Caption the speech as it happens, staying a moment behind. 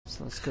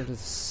So let's go to the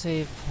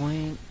save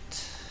point.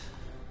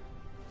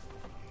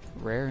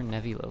 Rare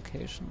Nevi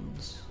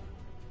locations.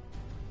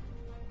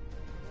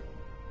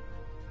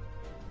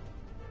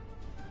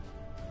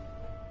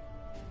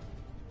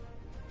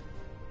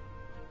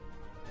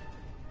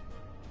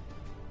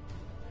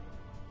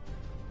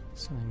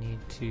 So I need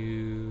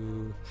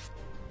to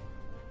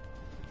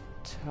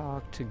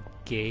talk to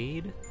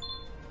Gade.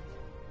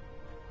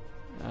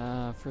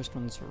 First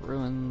one's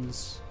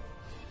ruins.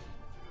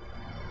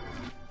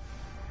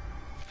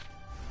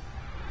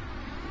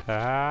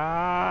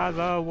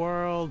 The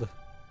world.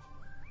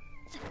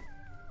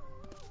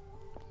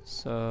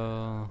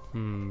 So,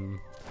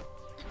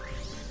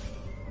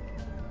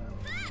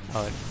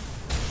 Oh, it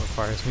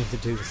requires me to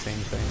do the same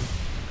thing.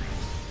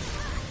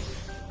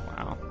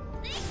 Wow.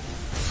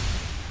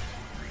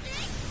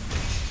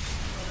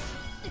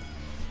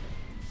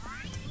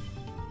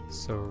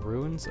 So,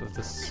 ruins of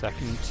the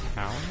second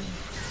tower?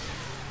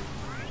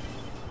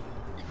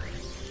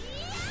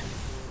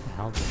 What the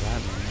hell does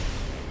that mean?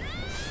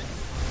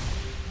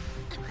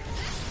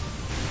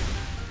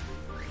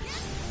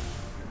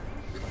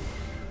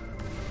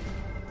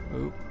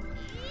 Oop.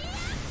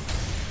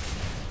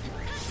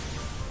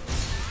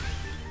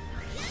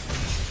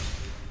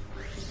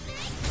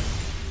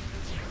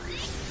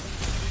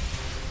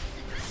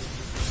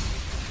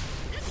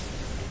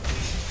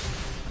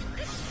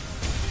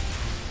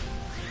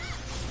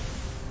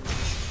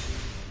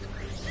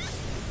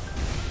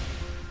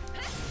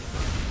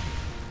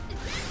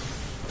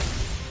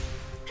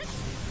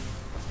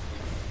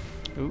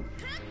 Oop.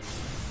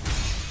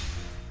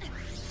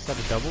 Is that a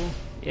double?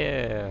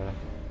 Yeah.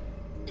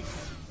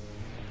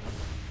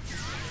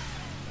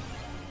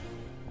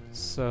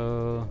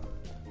 So,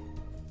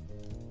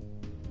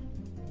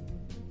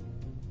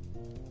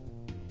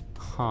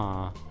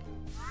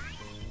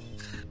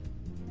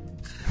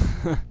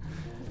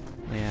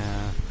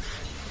 yeah.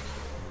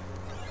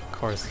 Of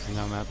course, there's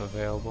no map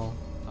available.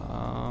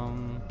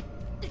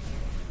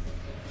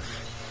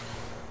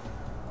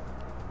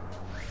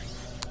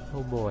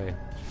 Oh boy.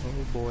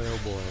 Oh boy, oh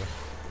boy.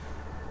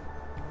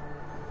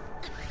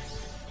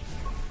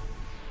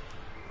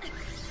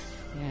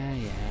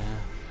 Yeah.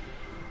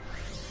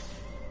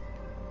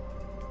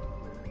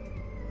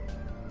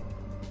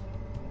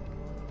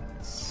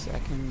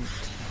 Second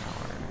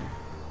tower.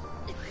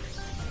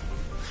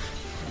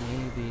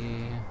 Maybe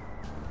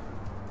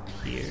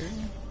here?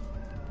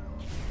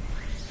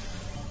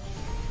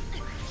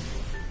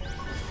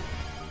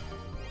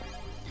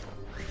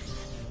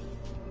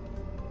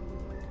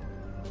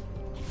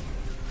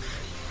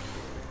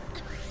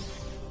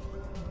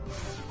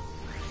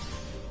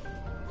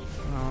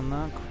 Well,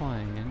 not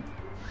quite.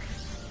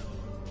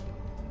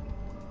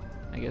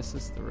 I guess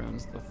this is the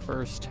ruins of the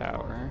first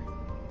tower.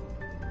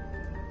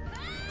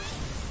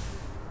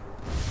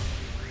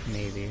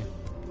 Maybe.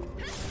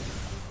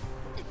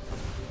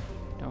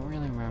 Don't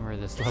really remember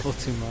this level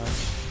too much.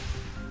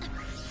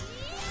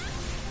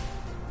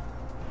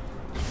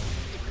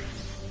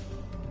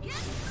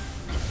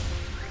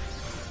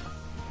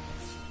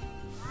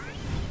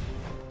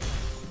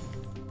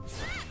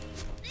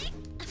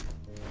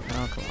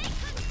 Oh, come on.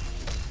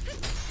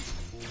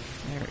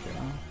 There we go.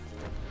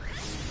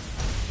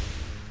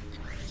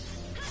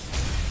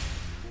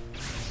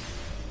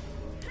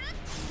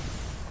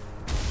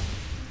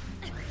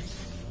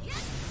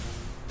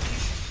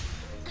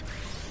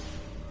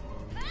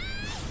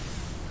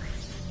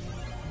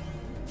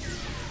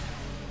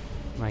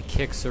 My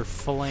kicks are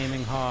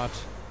flaming hot.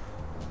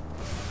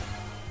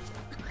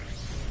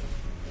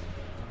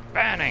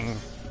 Banning!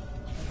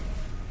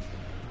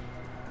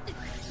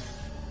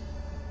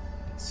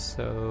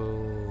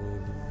 So...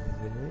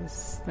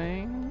 this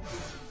thing?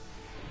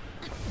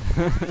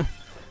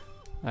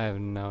 I have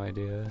no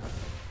idea. It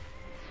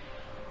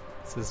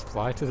says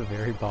fly to the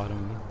very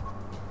bottom.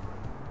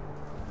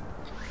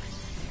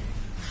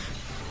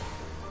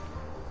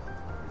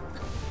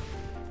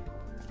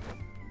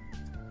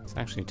 It's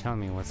actually telling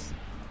me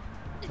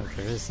that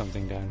there is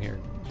something down here,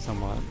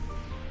 somewhat.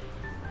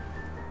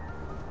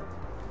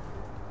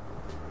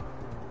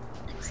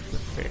 It's the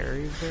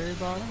very, very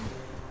bottom?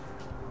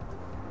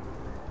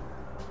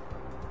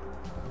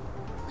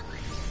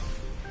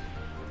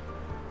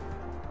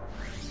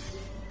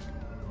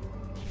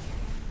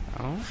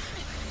 Oh?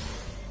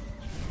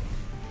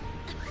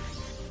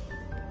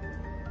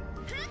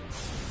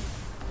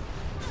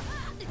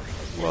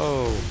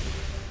 Whoa!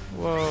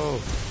 Whoa!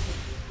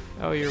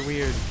 Oh, you're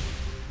weird.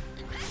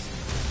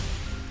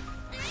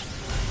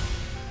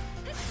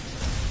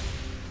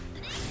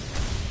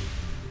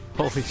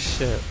 Holy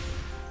shit.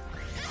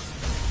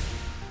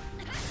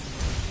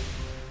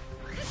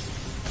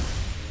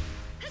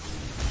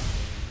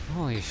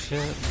 Holy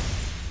shit.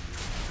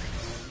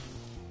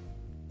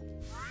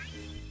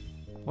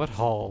 What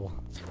hole?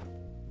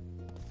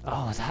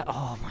 Oh,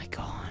 oh my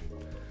god.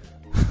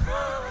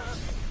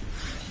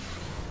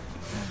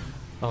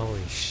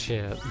 Holy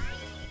shit.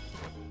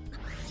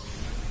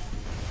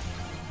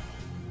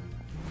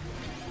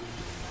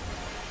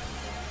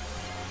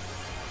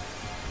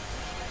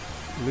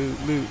 Loot,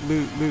 loot,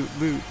 loot, loot,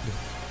 loot.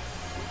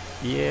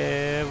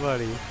 Yeah,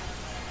 buddy.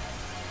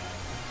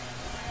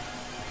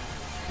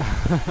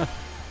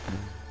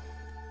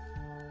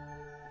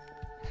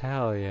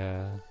 Hell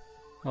yeah.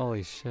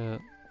 Holy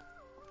shit.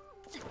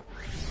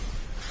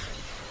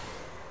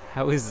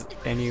 How is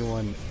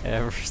anyone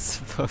ever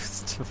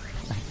supposed to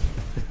find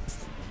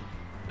this?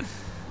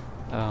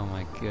 Oh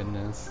my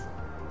goodness.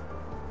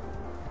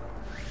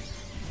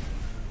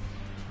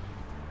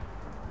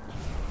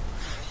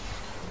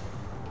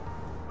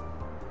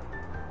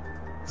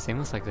 Same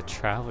with like the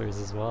travelers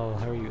as well.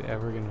 How are you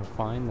ever gonna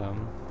find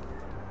them?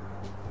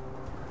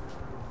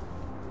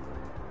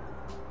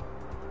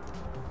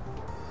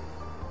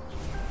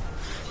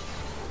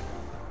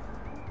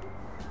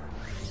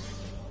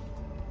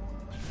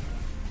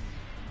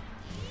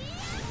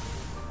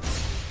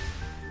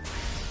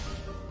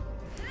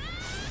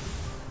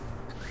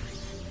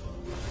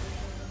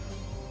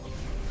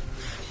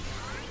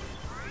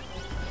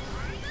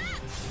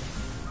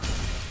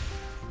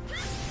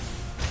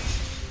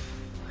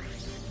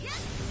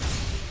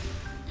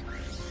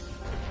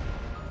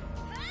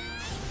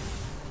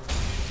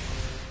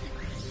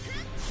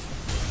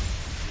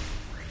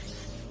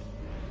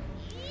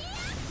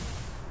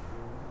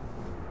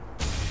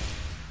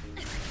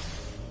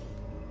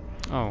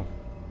 Oh.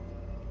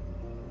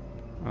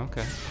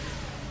 Okay.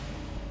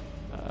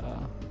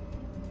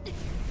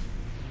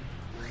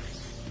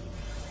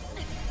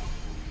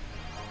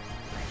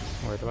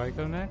 Where do I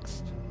go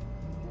next?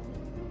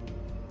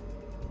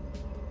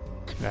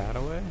 That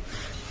away?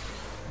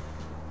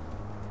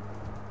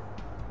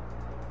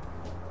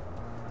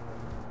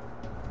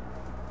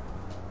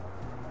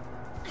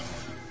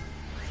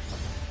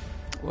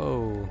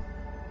 Whoa.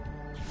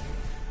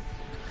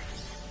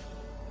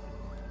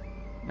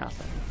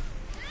 Nothing.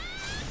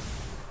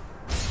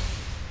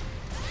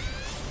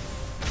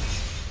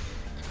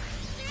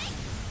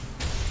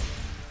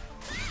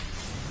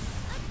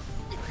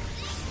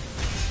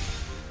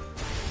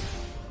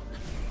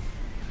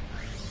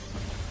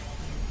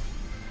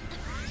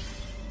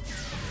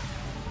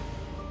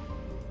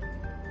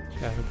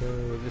 Gotta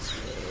go this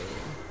way.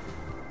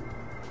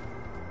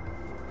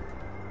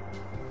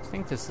 I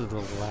think this is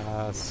the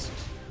last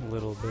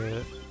little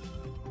bit.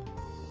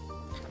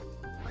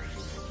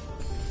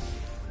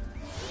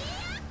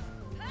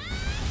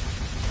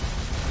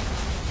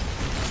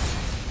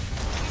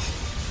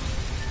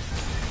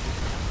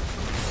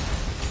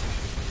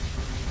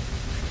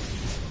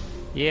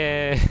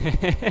 Yeah.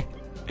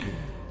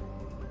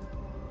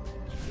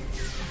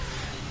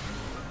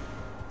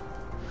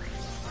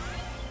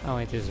 Oh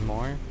wait, there's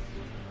more?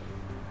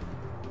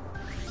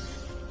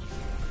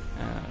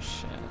 Oh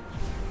shit.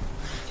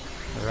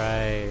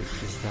 Right,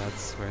 because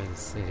that's where the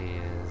city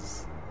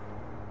is.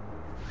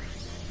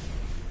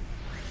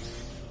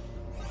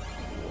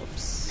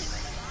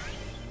 Whoops.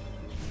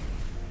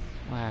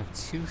 Wow, I have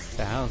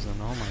 2,000,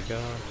 oh my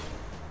gosh.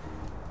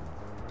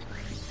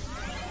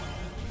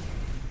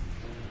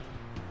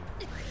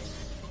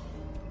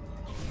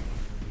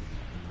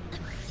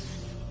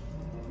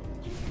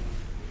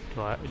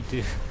 Do I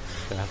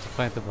have to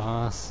fight the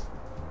boss?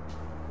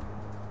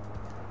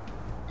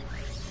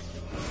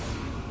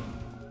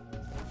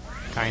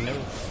 Kind of.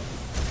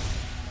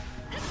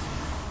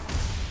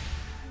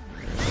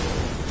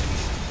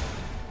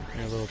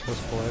 You're a little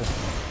puss boy.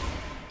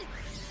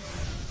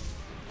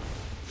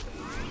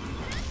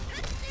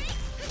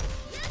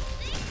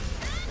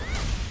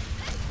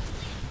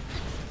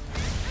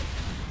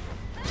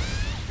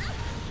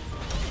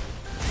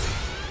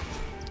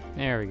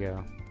 There we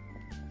go.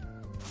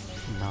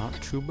 Not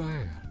too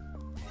bad.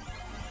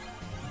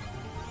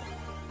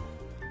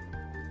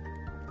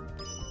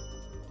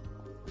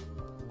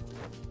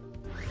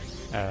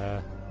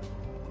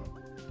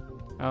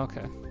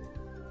 Okay.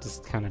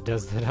 Just kind of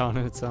does that on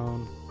its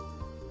own.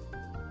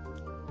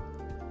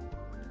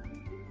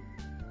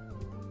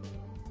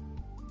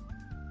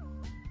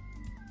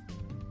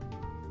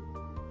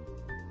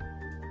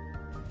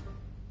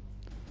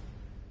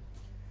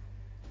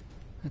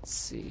 Let's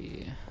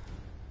see.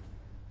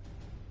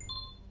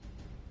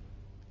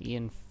 The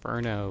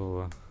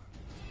Inferno.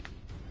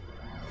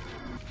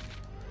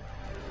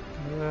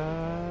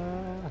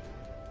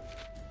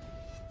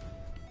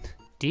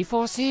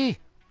 D4C!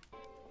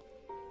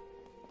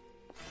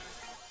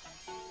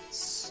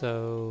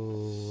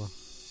 So...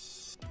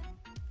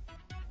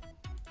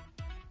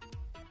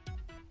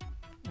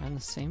 in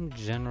the same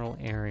general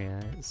area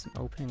is an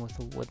opening with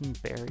a wooden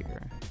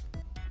barrier.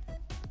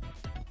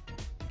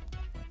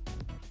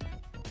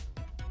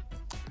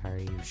 Are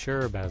you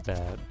sure about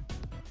that?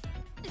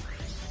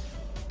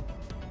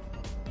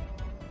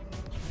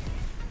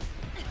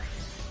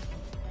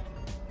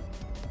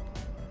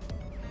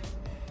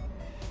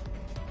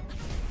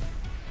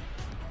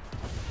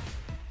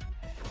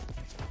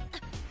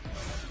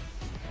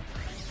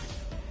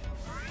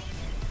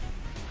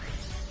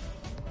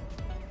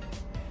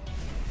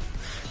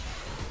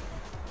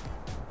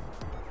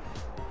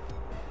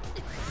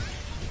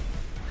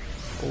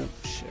 Oh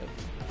shit.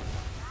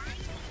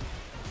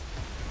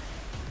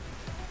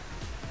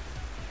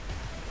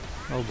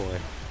 Oh boy.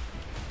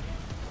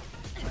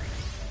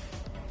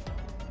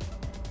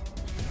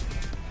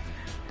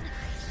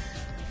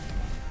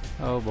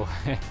 Oh boy.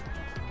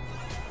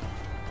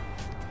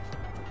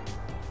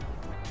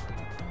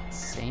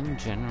 Same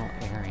general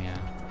area.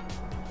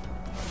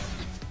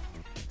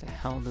 What the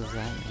hell does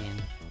that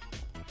mean?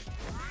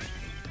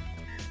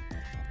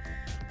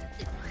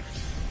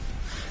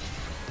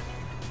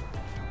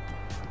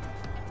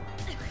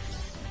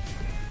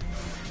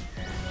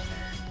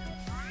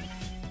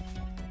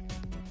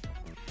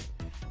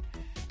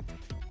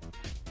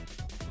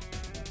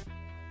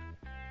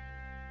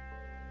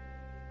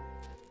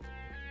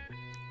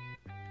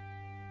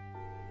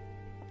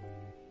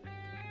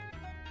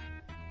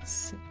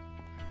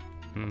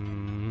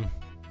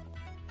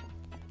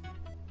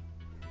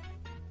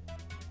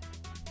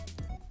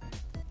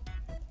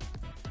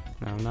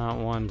 I'm not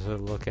one to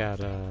look at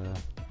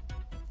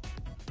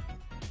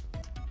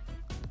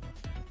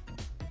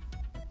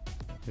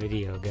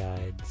video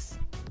guides,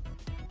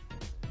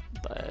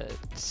 but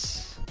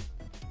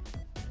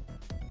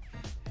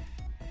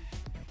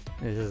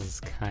this is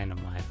kind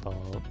of my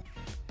fault.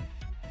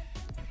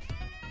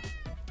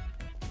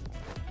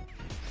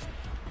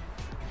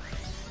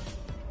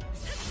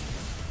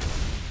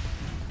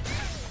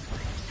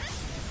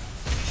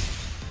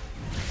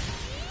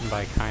 And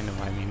by kind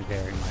of, I mean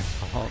very my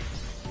fault.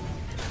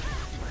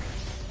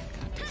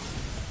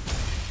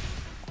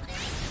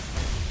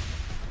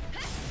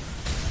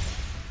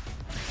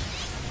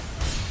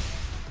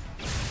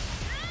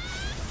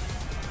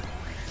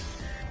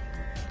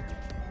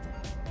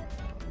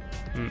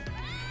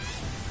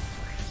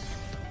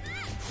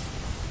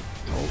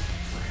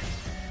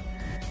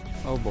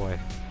 Oh boy.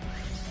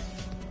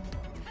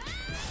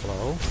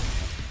 Hello?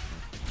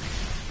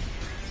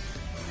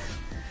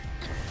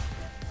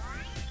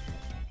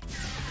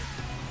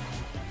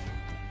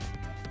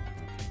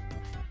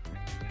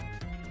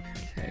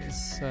 Okay,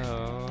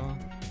 so...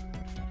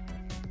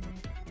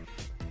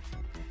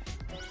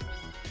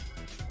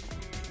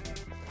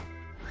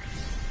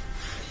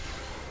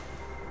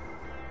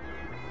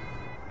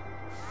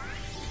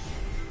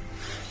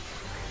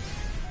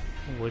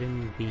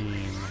 Wooden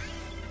beam.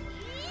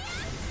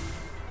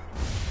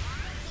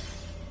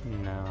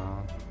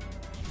 No.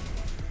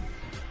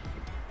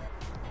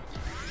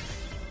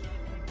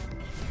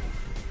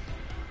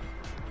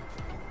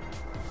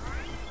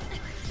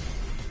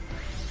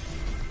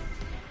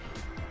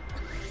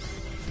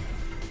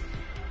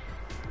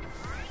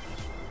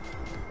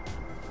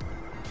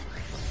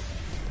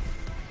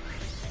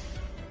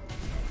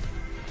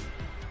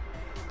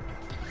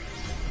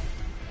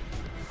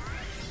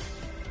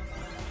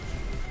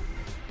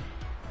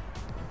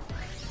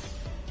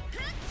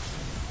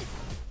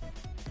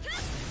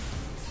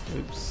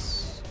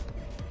 Oops.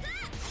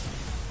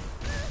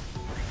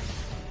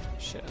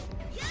 Shit.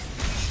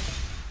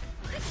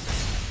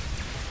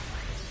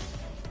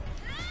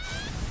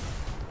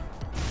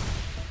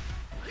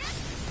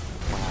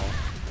 Wow.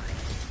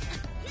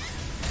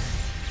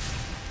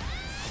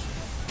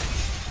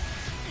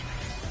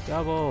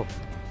 Double.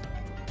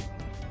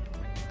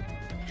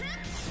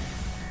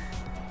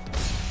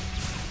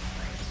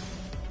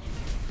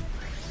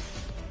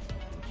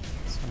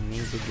 So I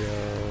need to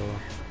go.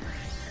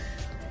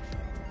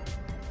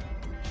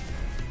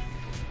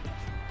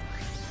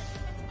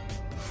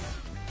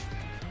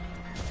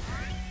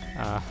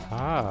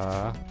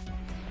 Aha.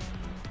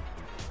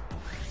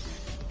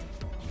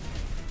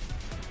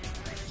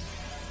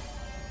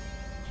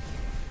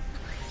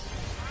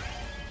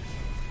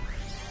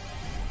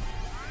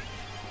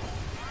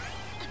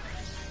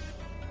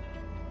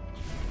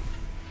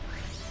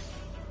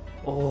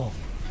 Oh.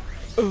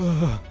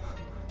 Ugh.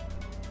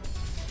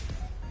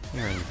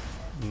 You're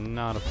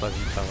not a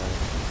pleasant fellow.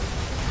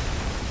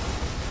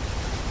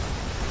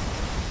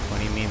 What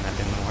do you mean that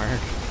didn't work?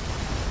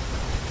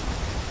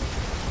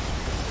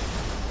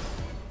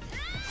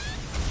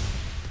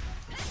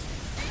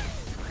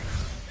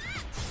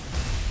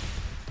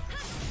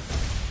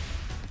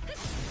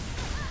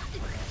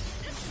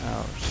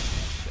 Oh,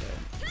 shit.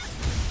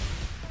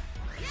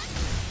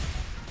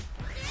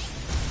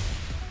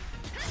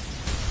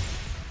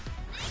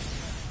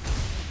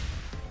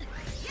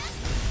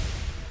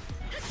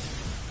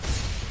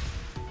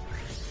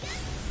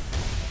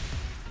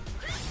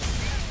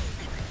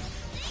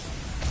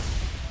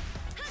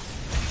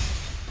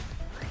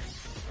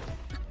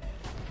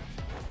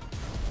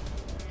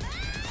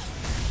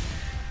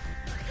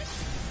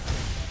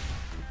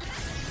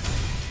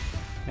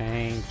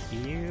 Thank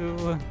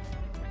you.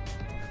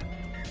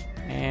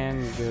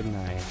 And good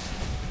night.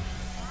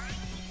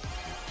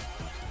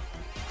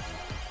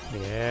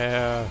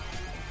 Yeah.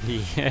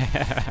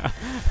 Yeah.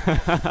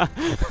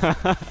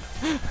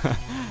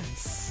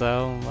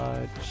 So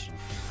much.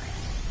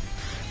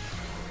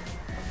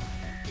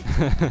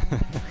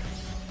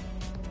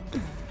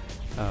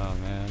 Oh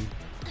man.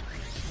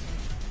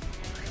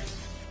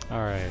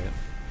 Alright.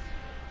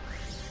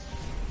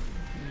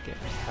 Get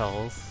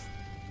health.